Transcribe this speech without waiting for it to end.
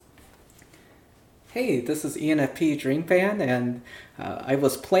Hey, this is ENFP Dream Fan, and I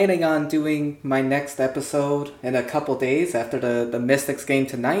was planning on doing my next episode in a couple days after the Mystics game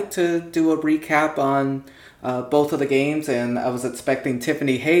tonight to do a recap on both of the games, and I was expecting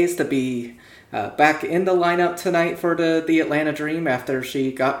Tiffany Hayes to be back in the lineup tonight for the Atlanta Dream after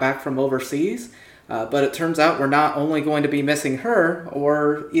she got back from overseas. But it turns out we're not only going to be missing her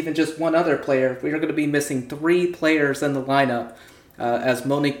or even just one other player, we are going to be missing three players in the lineup as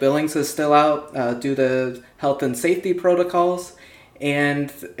Monique Billings is still out due to health and safety protocols.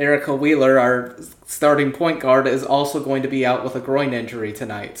 And Erica Wheeler, our starting point guard, is also going to be out with a groin injury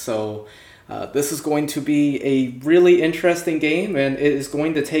tonight. So this is going to be a really interesting game, and it is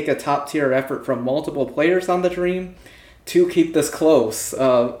going to take a top-tier effort from multiple players on the Dream to keep this close.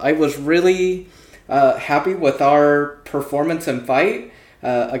 I was really happy with our performance and fight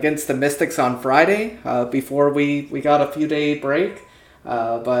against the Mystics on Friday before we got a few-day break.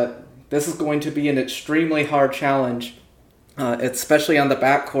 But this is going to be an extremely hard challenge, especially on the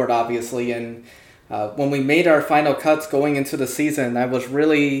backcourt, obviously. And when we made our final cuts going into the season, I was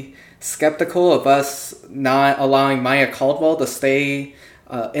really skeptical of us not allowing Maya Caldwell to stay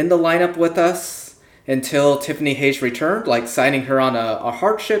in the lineup with us until Tiffany Hayes returned, like signing her on a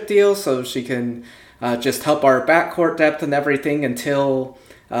hardship deal so she can just help our backcourt depth and everything until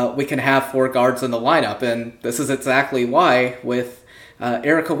we can have four guards in the lineup. And this is exactly why, with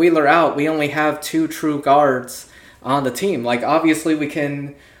Erica Wheeler out, we only have two true guards on the team. Like, obviously, we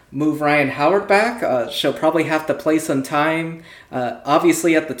can move Ryan Howard back. She'll probably have to play some time,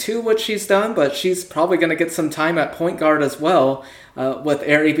 obviously, at the two, which she's done, but she's probably going to get some time at point guard as well, with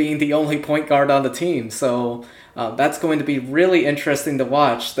Ari being the only point guard on the team. So that's going to be really interesting to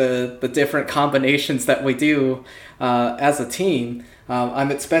watch, the different combinations that we do as a team. I'm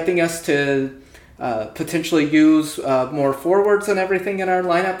expecting us to potentially use more forwards and everything in our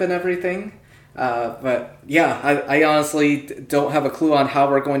lineup and everything. But yeah, I honestly don't have a clue on how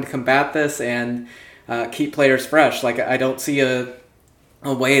we're going to combat this and keep players fresh. Like, I don't see a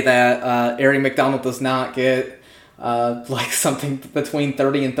way that Ari McDonald does not get like something between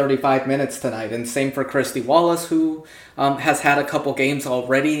 30 and 35 minutes tonight. And same for Christy Wallace, who has had a couple games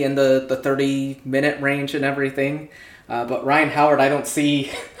already in the 30-minute range and everything. But Ryan Howard, I don't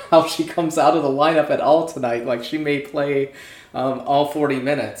see how she comes out of the lineup at all tonight. Like, she may play all 40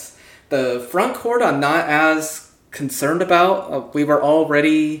 minutes. The front court I'm not as concerned about. We were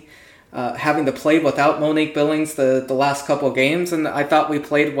already having to play without Monique Billings the last couple of games, and I thought we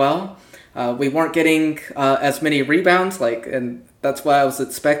played well. We weren't getting as many rebounds, and that's what I was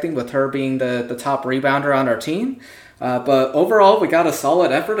expecting with her being the top rebounder on our team. But overall, we got a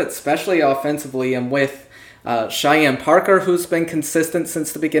solid effort, especially offensively, and with Cheyenne Parker, who's been consistent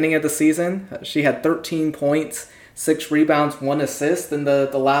since the beginning of the season. She had 13 points, 6 rebounds, 1 assist in the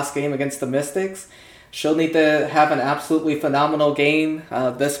last game against the Mystics. She'll need to have an absolutely phenomenal game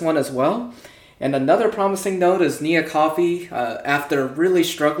this one as well. And another promising note is Nia Coffey, after really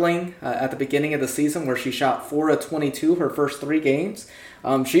struggling at the beginning of the season where she shot 4 of 22 her first 3 games.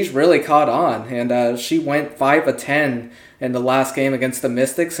 She's really caught on, and she went 5 of 10 in the last game against the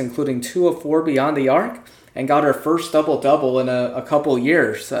Mystics, including 2 of 4 beyond the arc, and got her first double-double in a couple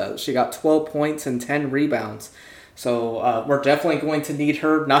years. She got 12 points and 10 rebounds. So we're definitely going to need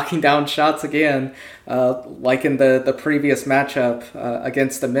her knocking down shots again, like in the previous matchup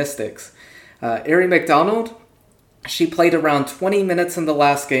against the Mystics. Ari McDonald, she played around 20 minutes in the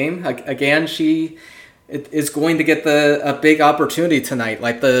last game. Again, she is going to get a big opportunity tonight.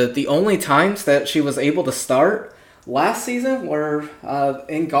 Like, the only times that she was able to start last season were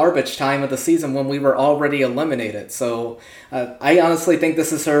in garbage time of the season when we were already eliminated. So I honestly think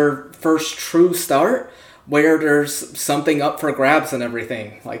this is her first true start where there's something up for grabs and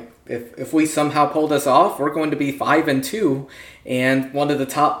everything. Like, if we somehow pull this off, we're going to be 5-2 and one of the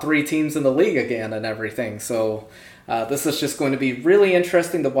top 3 teams in the league again and everything. So this is just going to be really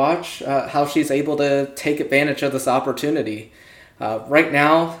interesting to watch how she's able to take advantage of this opportunity. Right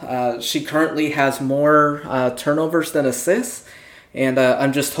now, she currently has more turnovers than assists, and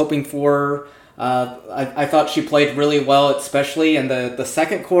I'm just hoping for... I thought she played really well, especially in the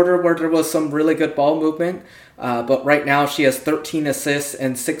second quarter where there was some really good ball movement. But right now she has 13 assists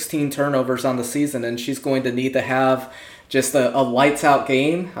and 16 turnovers on the season, and she's going to need to have just a lights-out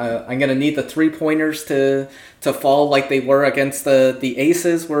game. I'm going to need the three-pointers to fall like they were against the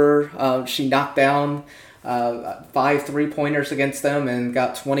Aces, where she knocked down 5 3-pointers against them and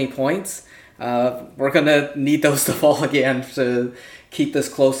got 20 points. We're going to need those to fall again to keep this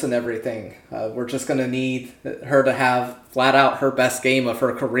close and everything. We're just going to need her to have flat out her best game of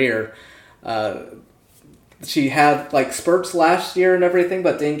her career. she had like spurts last year and everything,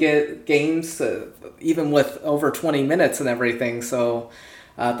 but didn't get games even with over 20 minutes and everything. So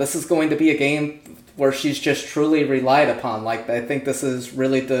this is going to be a game where she's just truly relied upon. Like, I think this is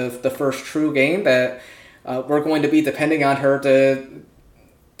really the first true game that we're going to be depending on her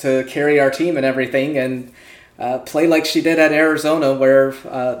to carry our team and everything, and play like she did at Arizona, where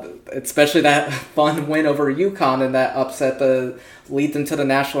especially that fun win over UConn and that upset that lead them to the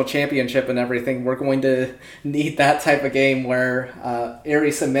national championship and everything. We're going to need that type of game where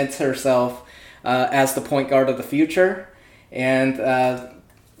Aerie cements herself as the point guard of the future, and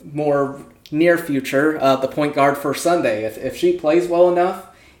more near future, the point guard for Sunday. If she plays well enough,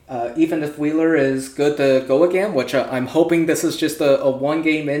 even if Wheeler is good to go again, which I'm hoping this is just a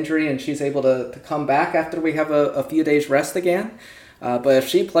one-game injury and she's able to come back after we have a few days rest again. But if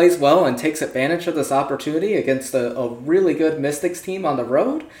she plays well and takes advantage of this opportunity against a really good Mystics team on the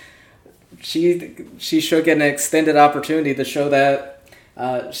road, she should get an extended opportunity to show that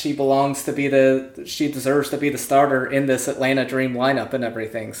she deserves to be the starter in this Atlanta Dream lineup and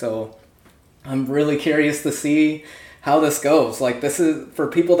everything. So I'm really curious to see how this goes. Like, this is for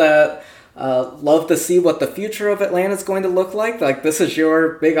people that love to see what the future of Atlanta is going to look like. Like, this is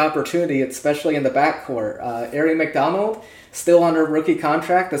your big opportunity, especially in the backcourt. Aerie McDonald, still on her rookie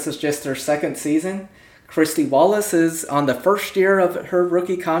contract. This is just her second season. Christy Wallace is on the first year of her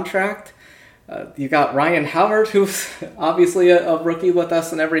rookie contract. You got Ryan Howard, who's obviously a rookie with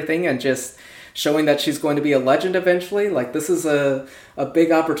us and everything, and just showing that she's going to be a legend eventually. Like, this is a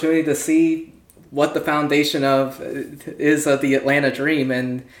big opportunity to see what the foundation is of the Atlanta Dream,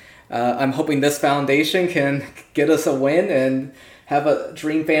 and I'm hoping this foundation can get us a win and have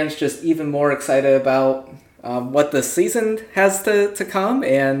Dream fans just even more excited about what the season has to come,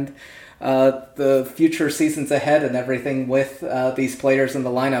 and the future seasons ahead and everything with these players in the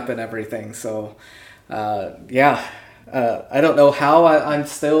lineup and everything. So I don't know how I'm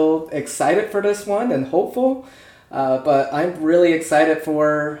still excited for this one and hopeful, but I'm really excited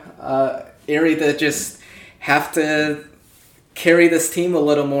for Aerie to just have to carry this team a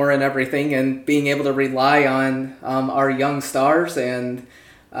little more and everything, and being able to rely on our young stars. And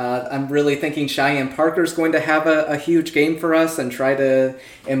I'm really thinking Cheyenne Parker's going to have a huge game for us and try to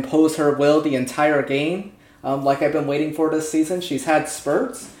impose her will the entire game, like I've been waiting for this season. She's had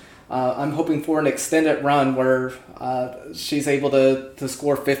spurts. I'm hoping for an extended run where she's able to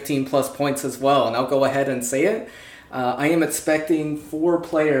score 15 plus points as well. And I'll go ahead and say it. I am expecting 4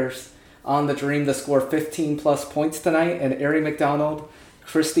 players on the Dream to score 15 plus points tonight, and Aerie McDonald,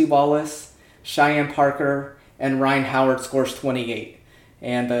 Christy Wallace, Cheyenne Parker, and Ryan Howard scores 28.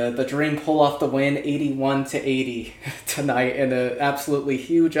 And the Dream pull off the win 81-80 tonight in an absolutely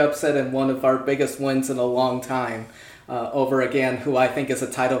huge upset and one of our biggest wins in a long time over, again, who I think is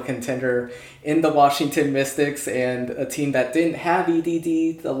a title contender in the Washington Mystics, and a team that didn't have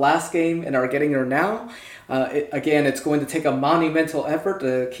EDD the last game and are getting her now. It's going to take a monumental effort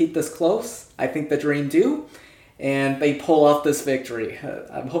to keep this close. I think the Dream do, and they pull off this victory.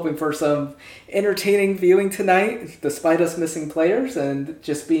 I'm hoping for some entertaining viewing tonight, despite us missing players, and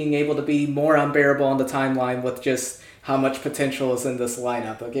just being able to be more unbearable on the timeline with just how much potential is in this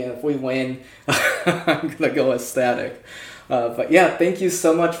lineup. Again, if we win, I'm going to go ecstatic. But yeah, thank you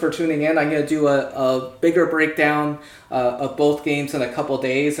so much for tuning in. I'm going to do a bigger breakdown of both games in a couple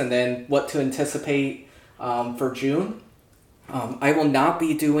days, and then what to anticipate for June. I will not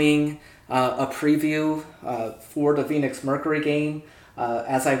be doing a preview for the Phoenix Mercury game,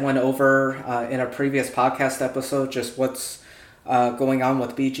 as I went over in a previous podcast episode, just what's going on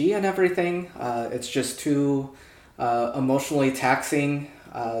with BG and everything. It's just too emotionally taxing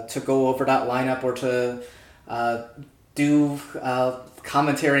to go over that lineup or to do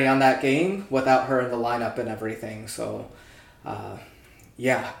commentary on that game without her in the lineup and everything. So,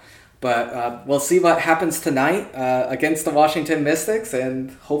 But we'll see what happens tonight against the Washington Mystics,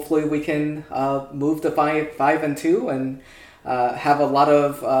 and hopefully we can move to 5-2 and have a lot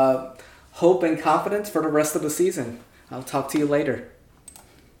of hope and confidence for the rest of the season. I'll talk to you later.